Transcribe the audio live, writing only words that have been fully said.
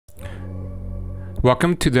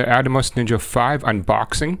Welcome to the Atomos Ninja V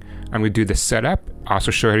unboxing. I'm going to do the setup,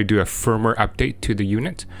 also show how to do a firmware update to the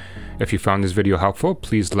unit. If you found this video helpful,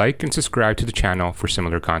 please like and subscribe to the channel for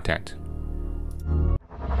similar content.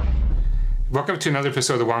 Welcome to another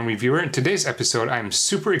episode of the Wong Reviewer. In today's episode, I'm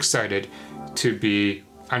super excited to be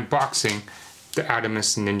unboxing the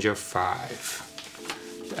Atomos Ninja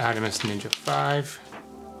V. The Atomos Ninja V.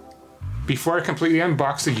 Before I completely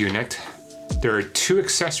unbox the unit, there are two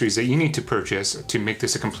accessories that you need to purchase to make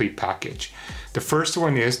this a complete package. The first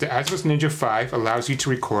one is the Atomos Ninja V allows you to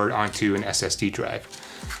record onto an SSD drive.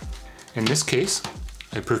 In this case,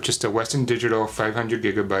 I purchased a Western Digital 500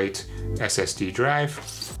 gigabyte SSD drive.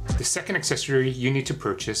 The second accessory you need to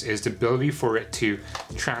purchase is the ability for it to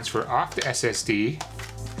transfer off the SSD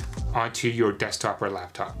onto your desktop or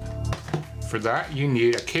laptop. For that, you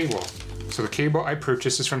need a cable. So the cable I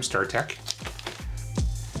purchased is from StarTech.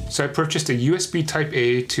 So I purchased a USB Type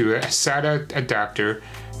A to a SATA adapter.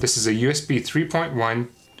 This is a USB 3.1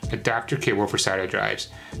 adapter cable for SATA drives.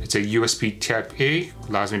 It's a USB Type A,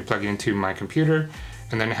 allows me to plug it into my computer,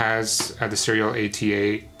 and then it has the serial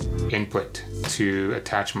ATA input to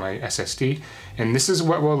attach my SSD. And this is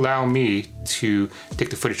what will allow me to take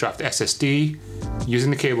the footage off the SSD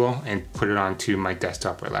using the cable and put it onto my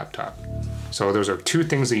desktop or laptop. So those are two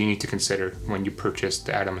things that you need to consider when you purchase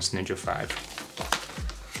the Atomos Ninja V.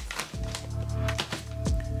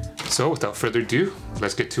 So without further ado,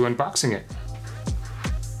 let's get to unboxing it.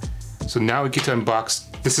 So now we get to unbox,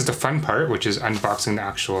 this is the fun part, which is unboxing the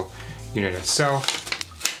actual unit itself.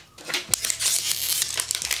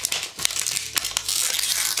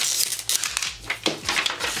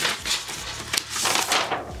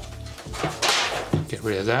 Get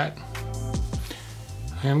rid of that.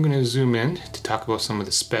 I'm going to zoom in to talk about some of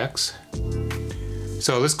the specs.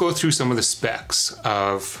 So let's go through some of the specs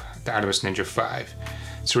of the Atomos Ninja V.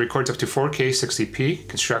 So it records up to 4K 60p,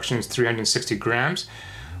 construction is 360 grams,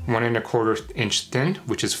 1¼ inch thin,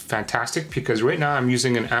 which is fantastic because right now I'm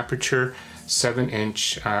using an Aperture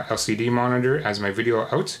 7-inch LCD monitor as my video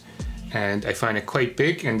out, and I find it quite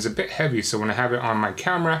big and it's a bit heavy, so when I have it on my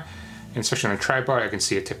camera, and especially on a tripod, I can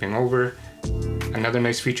see it tipping over. Another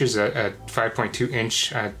nice feature is a 5.2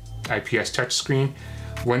 inch IPS touchscreen,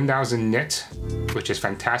 1000 nit, which is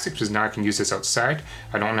fantastic because now I can use this outside.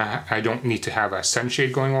 I don't need to have a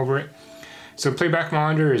sunshade going over it. So playback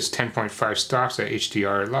monitor is 10.5 stops at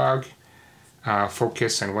HDR log,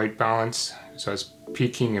 focus and white balance, so it's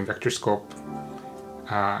peaking and vector scope.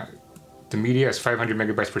 The media is 500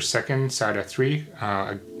 megabytes per second, SATA 3,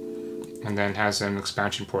 and then has an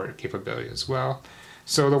expansion port capability as well.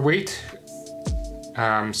 So the weight,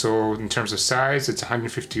 so in terms of size, it's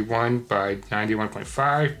 151 by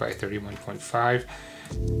 91.5 by 31.5.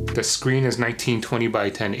 The screen is 1920 by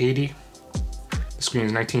 1080. The screen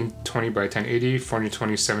is 1920 by 1080,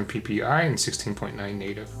 427 ppi and 16.9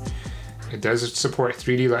 native. It does support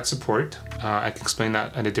 3D LUT support. I can explain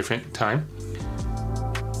that at a different time.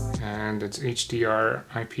 And it's HDR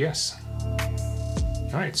IPS.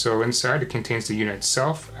 All right, so inside it contains the unit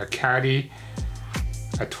itself, a caddy,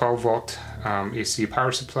 a 12-volt AC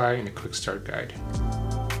power supply, and a quick start guide.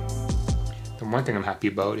 The one thing I'm happy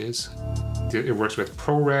about is it works with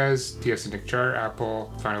ProRes, DS-Jar,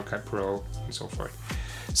 Apple, Final Cut Pro, and so forth.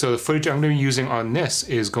 So the footage I'm going to be using on this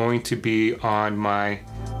is going to be on my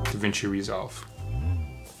DaVinci Resolve.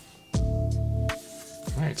 All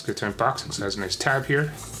right, let's get to unboxing. So it has a nice tab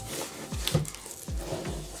here.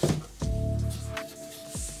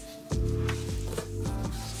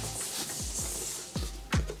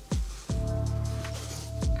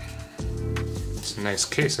 It's a nice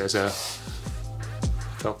case. It has a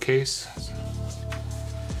felt case.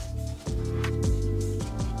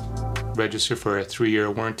 Register for a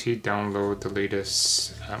 3-year warranty. Download the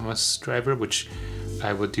latest Atomos driver, which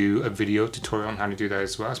I will do a video tutorial on how to do that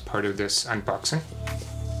as well as part of this unboxing.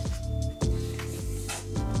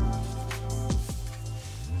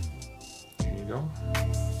 There you go.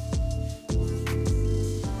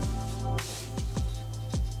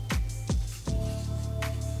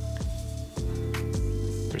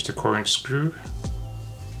 There's the 4-inch screw.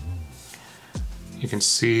 You can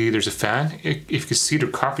see there's a fan. If you can see the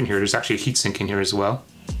cop in here, there's actually a heatsink in here as well.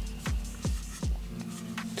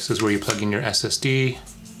 This is where you plug in your SSD.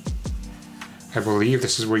 I believe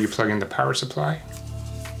this is where you plug in the power supply.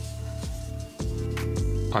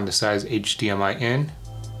 On the side is HDMI in,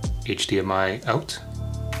 HDMI out.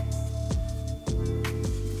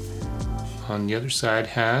 On the other side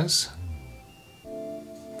has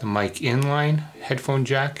the mic inline, headphone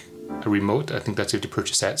jack, a remote. I think that's if you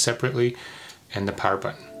purchase that separately, and the power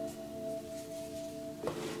button.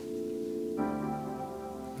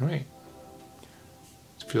 All right.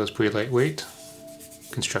 Feels pretty lightweight.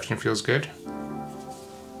 Construction feels good.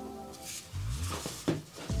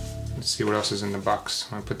 Let's see what else is in the box.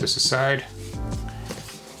 I'm gonna put this aside.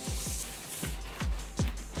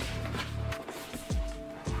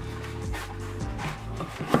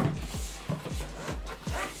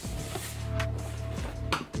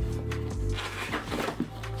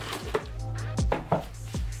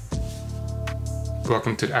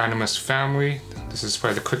 Welcome to the Atomos family. This is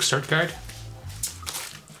probably the quick start guide.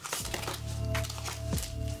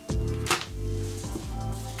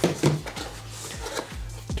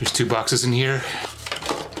 There's 2 boxes in here.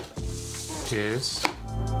 Is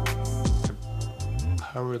the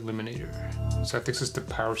power eliminator. So I think this is the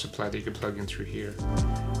power supply that you can plug in through here.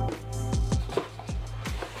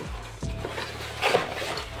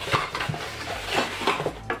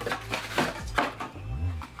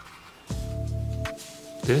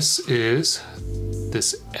 This is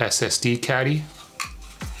this SSD caddy.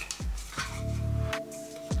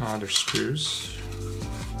 There's screws.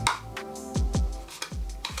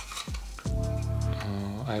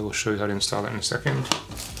 I will show you how to install it in a second.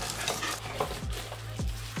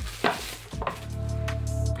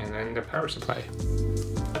 And then the power supply.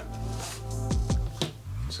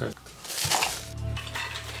 So,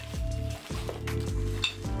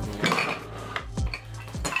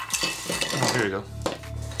 oh, here we go.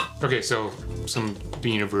 Okay, so some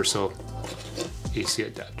universal AC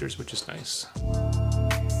adapters, which is nice.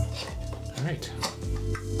 All right.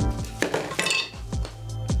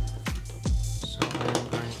 So I'm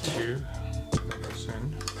going to plug this in.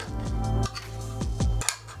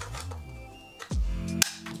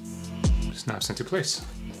 Snaps into place.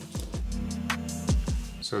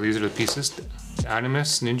 So these are the pieces: the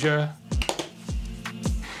Atomos Ninja,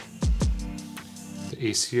 the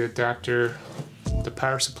AC adapter, the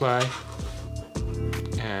power supply,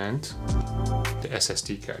 and the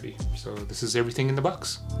SSD caddy. So this is everything in the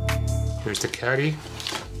box. Here's the caddy.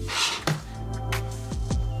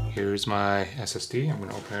 Here's my SSD. I'm going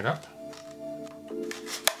to open it up.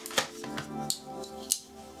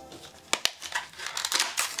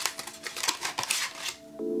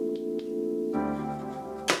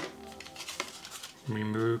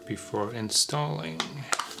 Remove before installing.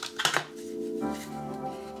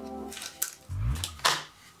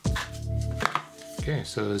 Okay,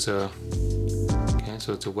 so there's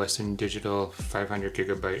so it's a Western Digital 500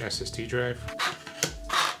 gigabyte SSD drive.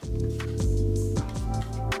 Now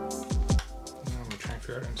I'm gonna try and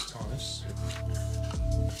figure out how to install this.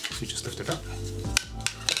 So you just lift it up.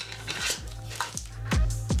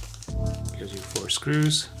 Gives you 4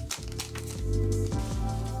 screws.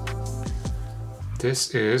 This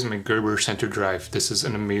is my Gerber center drive. This is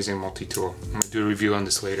an amazing multi-tool. I'm gonna do a review on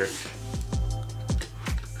this later.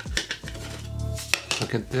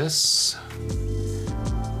 Look at this.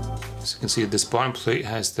 So you can see this bottom plate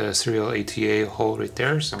has the serial ATA hole right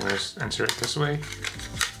there. So I'm going to insert it this way.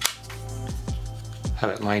 Have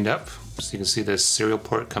it lined up so you can see the serial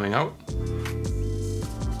port coming out.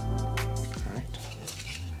 Alright.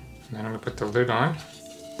 And then I'm going to put the lid on.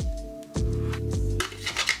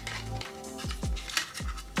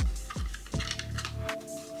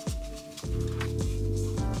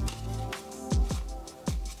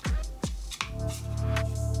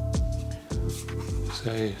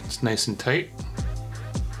 So it's nice and tight.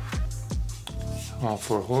 All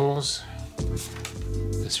 4 holes.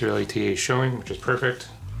 The serial ATA is showing, which is perfect.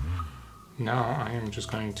 Now I am just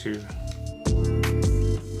going to put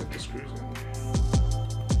the screws in.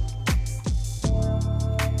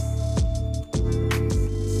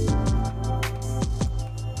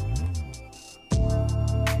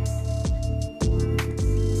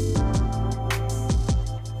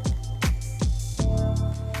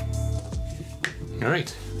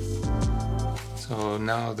 Alright, so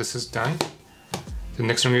now this is done. The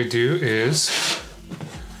next thing we're going to do is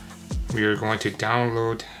we are going to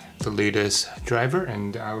download the latest driver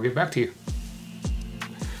and I'll get back to you.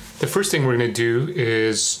 The first thing we're going to do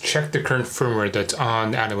is check the current firmware that's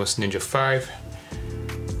on the Atomos Ninja V.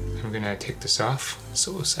 I'm going to take this off.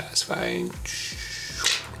 So satisfying.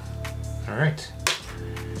 Alright.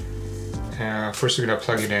 First we're going to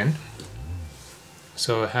plug it in.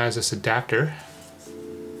 So it has this adapter.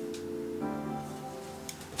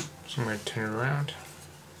 So I'm going to turn it around.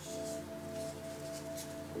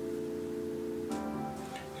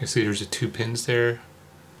 You see there's 2 pins there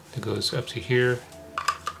that goes up to here.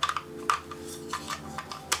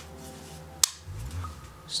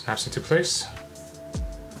 Snaps into place.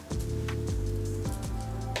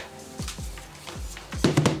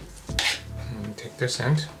 And take this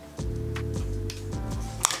end.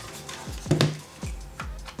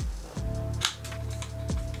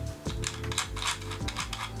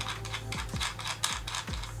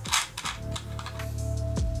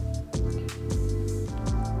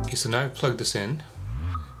 Okay, so now I've plugged this in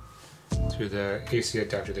through the AC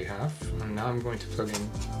adapter they have, and now I'm going to plug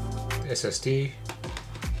in the SSD.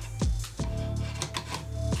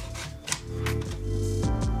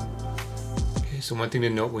 Okay, so one thing to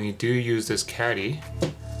note, when you do use this caddy,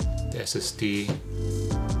 the SSD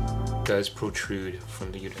does protrude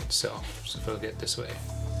from the unit itself. So if I look at it this way,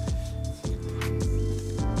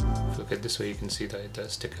 you can see that it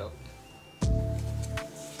does stick out.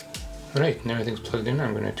 Alright, now everything's plugged in.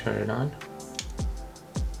 I'm going to turn it on.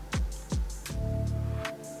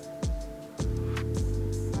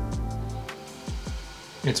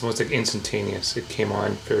 It's almost like instantaneous. It came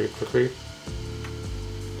on very quickly.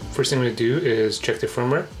 First thing I'm going to do is check the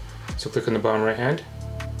firmware. So click on the bottom right hand,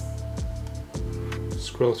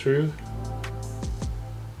 scroll through,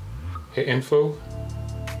 hit info.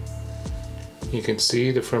 You can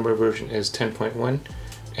see the firmware version is 10.1,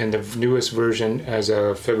 and the newest version as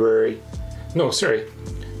of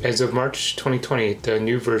as of March 2020, the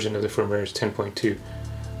new version of the firmware is 10.2.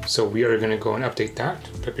 So we are going to go and update that.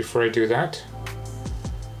 But before I do that,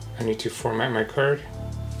 I need to format my card.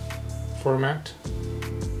 Format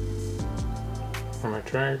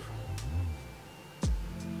drive.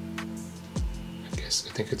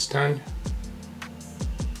 I think it's done.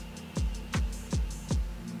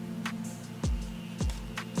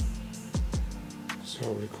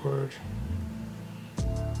 So record.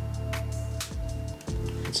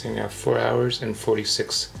 It's saying now 4 hours and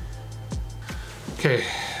 46. Okay,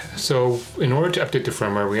 so in order to update the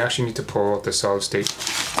firmware, we actually need to pull the solid state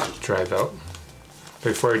drive out. But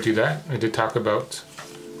before I do that, I did talk about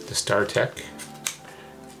the StarTech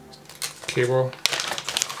cable.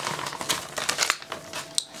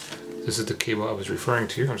 This is the cable I was referring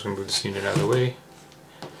to. I'm just going to move this unit out of the way.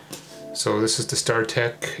 So this is the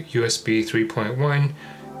StarTech USB 3.1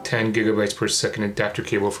 10 gigabytes per second adapter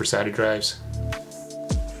cable for SATA drives.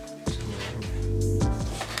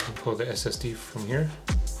 So pull the SSD from here.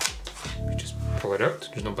 You just pull it out.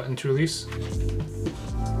 There's no button to release. And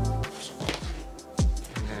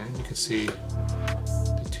then you can see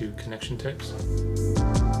the two connection types.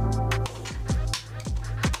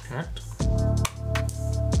 Connect.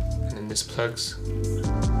 This plugs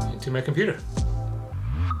into my computer.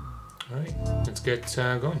 Alright, let's get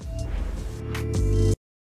going.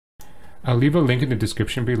 I'll leave a link in the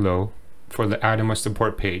description below for the Atomos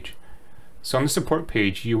support page. So on the support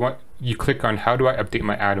page, you click on how do I update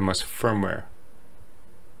my Atomos firmware.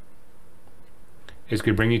 It's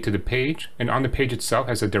going to bring you to the page, and on the page itself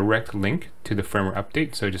has a direct link to the firmware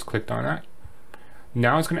update, so I just clicked on that.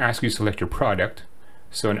 Now it's going to ask you to select your product.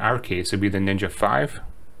 So in our case, it would be the Ninja 5.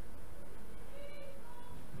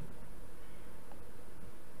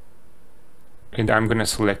 And I'm going to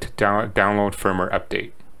select download firmware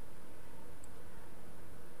update.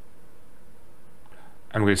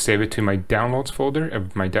 I'm going to save it to my downloads folder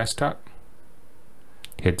of my desktop.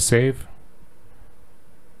 Hit save.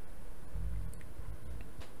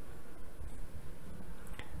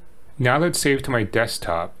 Now that it's saved to my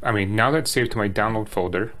download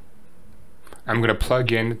folder, I'm going to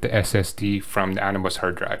plug in the SSD from the Atomos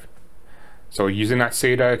hard drive. So using that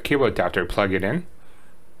SATA cable adapter, plug it in.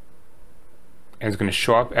 And it's going to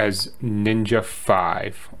show up as Ninja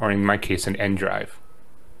 5, or in my case, an N drive.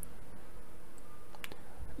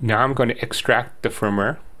 Now I'm going to extract the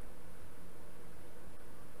firmware.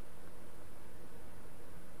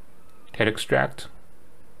 Hit extract.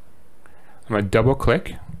 I'm going to double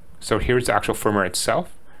click. So here's the actual firmware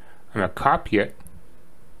itself. I'm going to copy it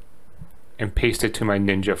and paste it to my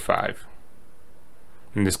Ninja 5.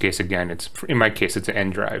 In this case, again, in my case, it's an N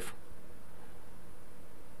drive.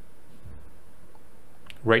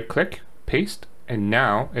 Right click, paste, and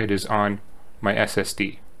now it is on my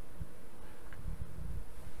SSD.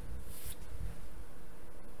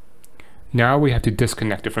 Now we have to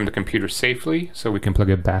disconnect it from the computer safely so we can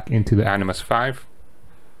plug it back into the Atomos 5.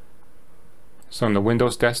 So on the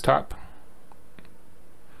Windows desktop,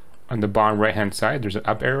 on the bottom right hand side, there's an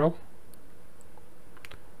up arrow.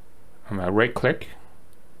 I'm going to right click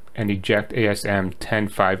and eject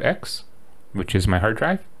ASM105X, which is my hard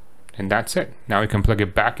drive. And that's it. Now we can plug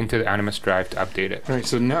it back into the Atomos drive to update it. Alright,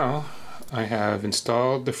 so now I have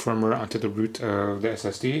installed the firmware onto the root of the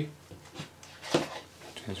SSD. Turn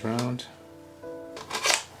this around.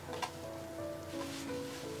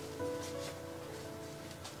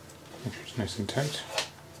 Make sure it's nice and tight.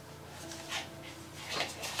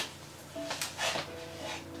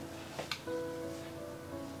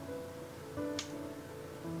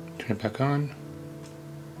 Turn it back on.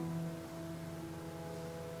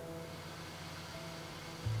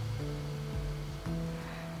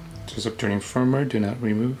 Just upturning firmware, do not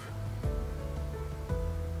remove.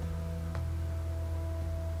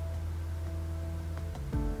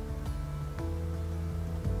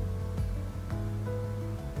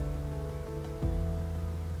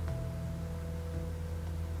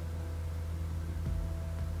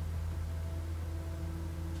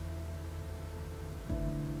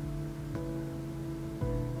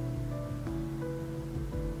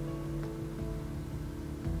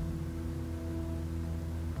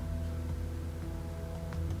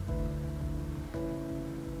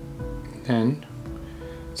 And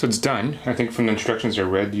so it's done. I think from the instructions I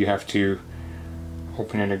read, you have to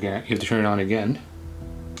open it again. You have to turn it on again.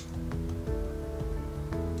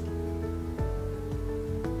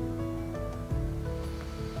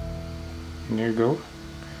 And there you go.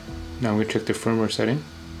 Now I'm going to check the firmware setting.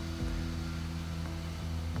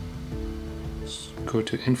 Go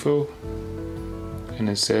to info, and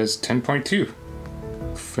it says 10.2.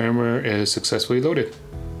 Firmware is successfully loaded.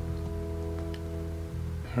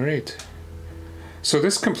 Alright. So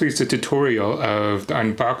this completes the tutorial of the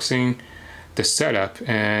unboxing, the setup,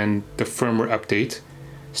 and the firmware update.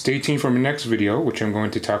 Stay tuned for my next video, which I'm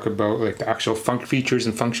going to talk about like the actual features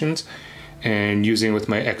and functions and using with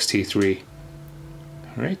my XT3.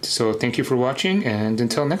 Alright, so thank you for watching, and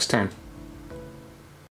until next time.